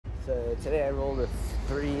So today I rolled with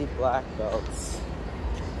 3 black belts.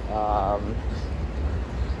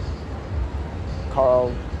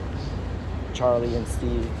 Carl, Charlie, and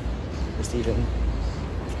Steven.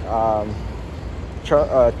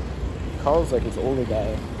 Carl's like his older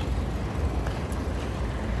guy.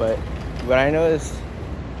 But what I noticed,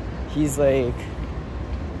 he's like,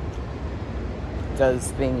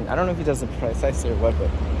 does things, I don't know if he does it precisely or what,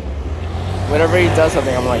 but whenever he does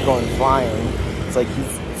something, I'm like going flying. It's like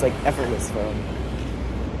it's like effortless for him.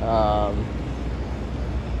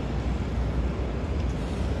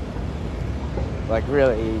 Like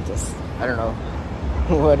really, just, I don't know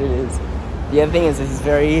what it is. The other thing is he's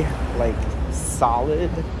very like solid.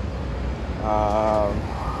 Like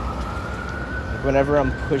whenever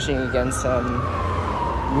I'm pushing against him,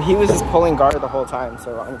 he was just pulling guard the whole time.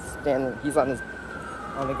 So I'm standing, he's on the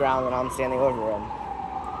ground and I'm standing over him.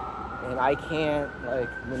 And I can't like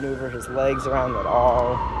maneuver his legs around at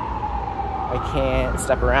all. I can't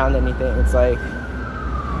step around anything. It's like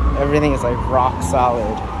everything is like rock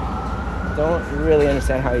solid. Don't really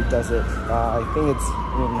understand how he does it. I think it's,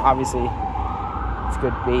 I mean, obviously it's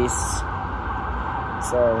good base.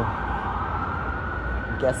 So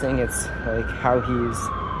I'm guessing it's like how he's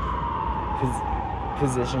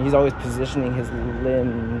positioned. He's always positioning his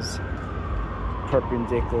limbs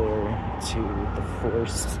perpendicular to the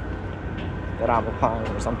force that I'm applying,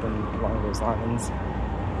 or something along those lines.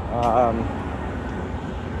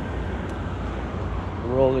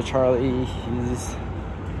 Roll to Charlie, he's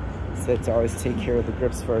said to always take care of the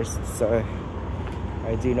grips first, so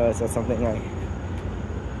I do notice that's something I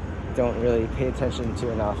don't really pay attention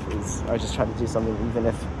to enough. Is I just try to do something even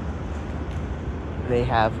if they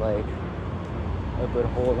have like a good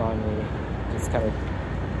hold on me, just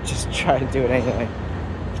try to do it anyway,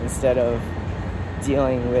 instead of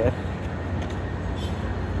dealing with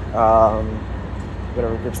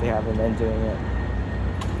whatever grips they have and then doing it.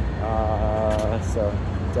 So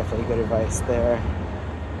definitely good advice there.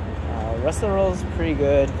 The rest of the roll is pretty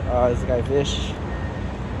good. There's a guy Vish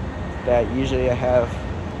that usually I have.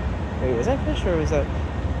 Wait, was that Vish or was that?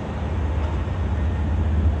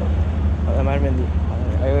 Oh, that might have been the.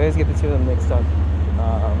 I always get the two of them mixed up.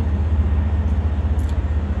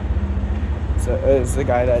 So it's the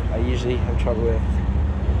guy that I usually have trouble with.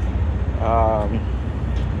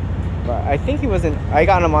 But I think he wasn't. I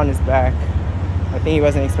got him on his back. I think he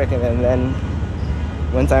wasn't expecting it, and then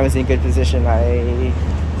once I was in good position, I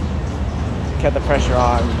kept the pressure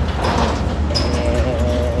on,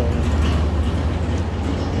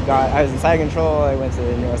 and I was in side control. I went to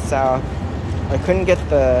the north-south. I couldn't get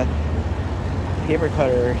the paper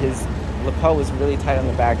cutter. His lapel was really tight on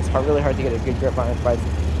the back. It's really hard to get a good grip on it, but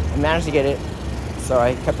I managed to get it, so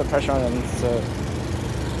I kept the pressure on him.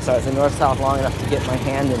 So I was in north-south long enough to get my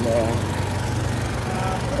hand in there.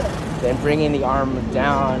 Then bringing the arm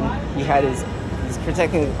down, he's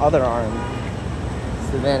protecting his other arm.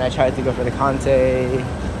 So then I tried to go for the Conte.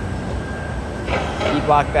 He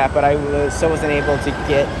blocked that, but I wasn't able to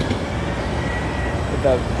get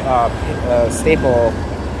the staple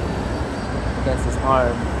against his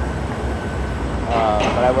arm.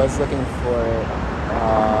 But I was looking for it.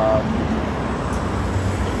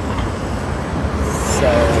 So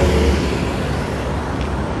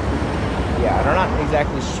yeah, I'm not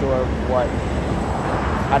exactly sure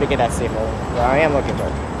how to get that staple, but I am looking for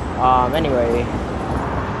it. Anyway,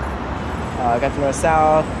 got to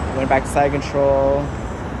north-south, went back to side control,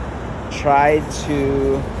 tried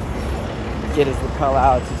to get his lapel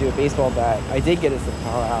out to do a baseball bat. I did get his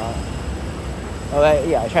lapel out.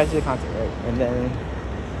 I tried to do the contact, right? And then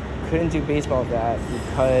couldn't do baseball bat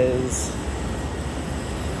because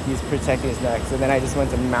he's protecting his neck. So then I just went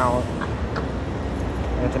to mount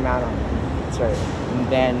on him. That's right. And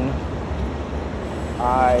then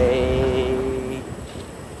what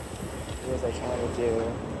was I trying to do?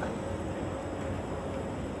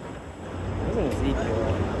 It wasn't Ezekiel.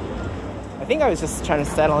 I think I was just trying to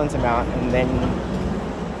settle into mount, and then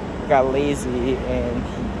got lazy and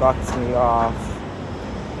he bucked me off.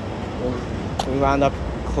 We wound up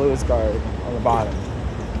close guard on the bottom.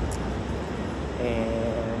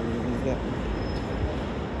 And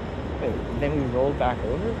then we rolled back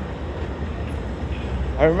over.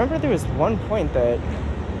 I remember there was one point that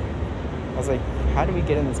I was like, how do we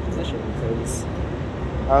get in this position? Because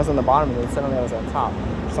I was on the bottom and then suddenly I was on top,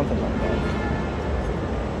 or something like that.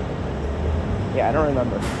 Yeah, I don't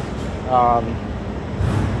remember.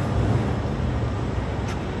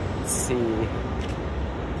 Let's see.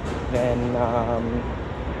 Then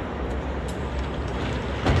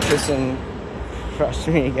Tristan crushed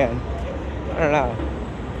me again. I don't know.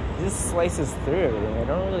 He just slices through everything. I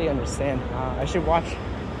don't really understand how. I should watch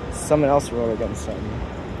someone else roll against him.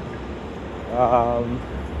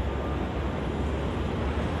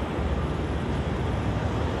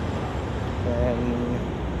 Then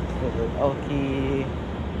over Elky.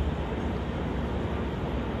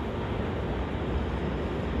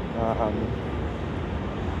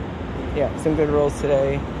 Yeah, some good rolls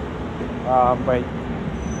today. But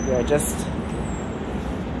yeah, just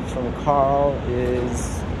from Carl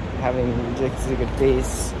is having ridiculously good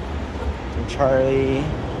base. From Charlie,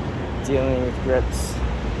 dealing with grips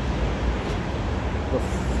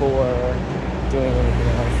before doing anything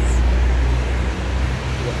else.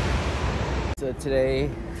 Yeah. So today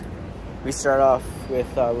we start off with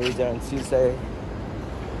what we did on Tuesday,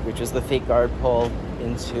 which was the fake guard pull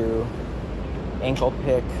into ankle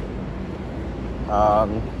pick.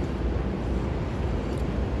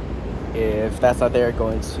 If that's not there, go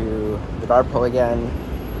into the guard pull again,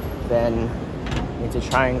 then into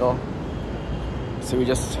triangle. So we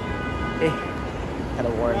just kind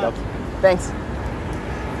of warmed up. Thanks.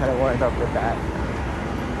 Kind of warmed up with that.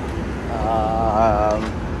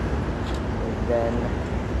 And then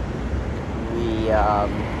we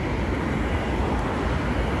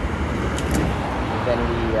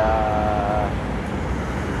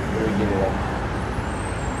what did we do today?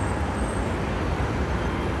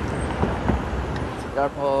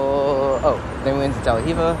 Guard pull. Oh, then we went to De La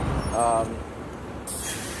Riva.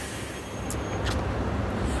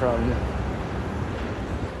 From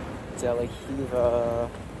De La Riva,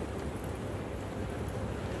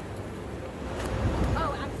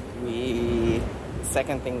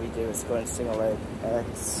 second thing we did was go into single leg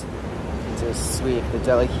X into a sweep. The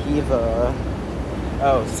De La Riva,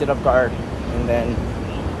 sit up guard, and then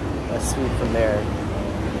a sweep from there.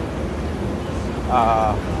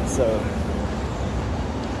 So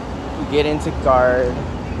you get into guard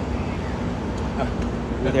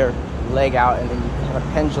with your leg out, and then you kind of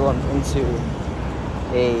pendulum into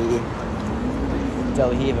a De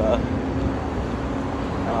La Riva.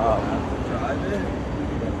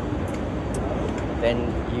 Then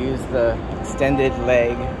use the extended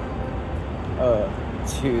leg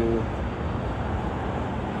to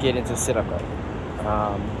get into sit-up guard.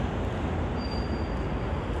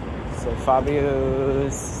 So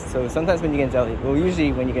Fabio's, so sometimes when you get into De La Riva, well,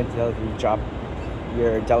 usually when you get into De La Riva, you drop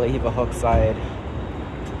your De La Riva hook side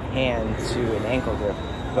hand to an ankle grip,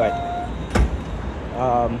 but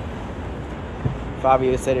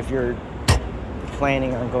Fabio said if you're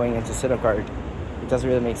planning on going into sit-up guard, it doesn't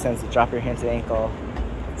really make sense to drop your hand to the ankle,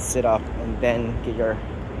 sit up, and then get your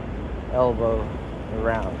elbow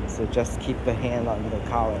around. So just keep the hand on the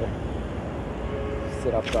collar,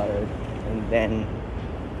 sit up guard, and then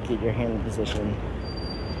get your hand in position.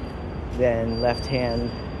 Then left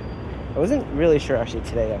hand, I wasn't really sure actually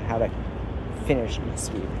today on how to finish each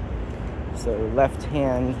sweep. So left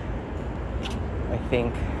hand, I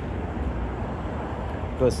think,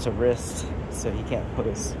 goes to wrist, so he can't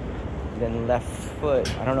post. Then left foot,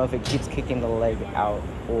 I don't know if it keeps kicking the leg out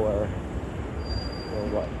or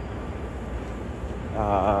what.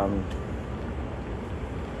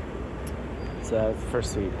 So that was the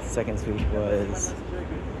first sweep. Second sweep was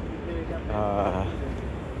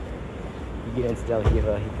you get into De La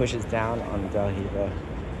Riva. He pushes down on De La Riva.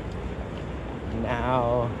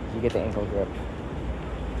 Now you get the ankle grip.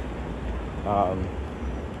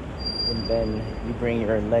 And then you bring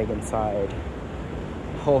your leg inside,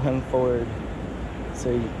 pull him forward, so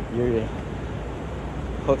your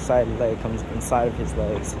hook side leg comes inside of his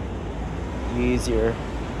legs. You use your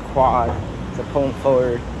quad to pull him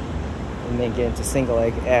forward, and then get into single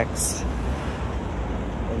leg X.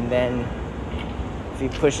 And then if he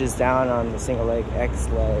pushes down on the single leg X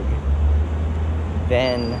leg,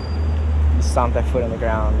 then you stomp that foot on the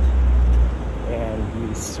ground and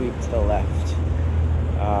you sweep to the left.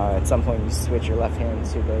 At some point you switch your left hand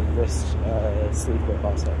to the wrist sleeve grip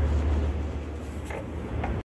also.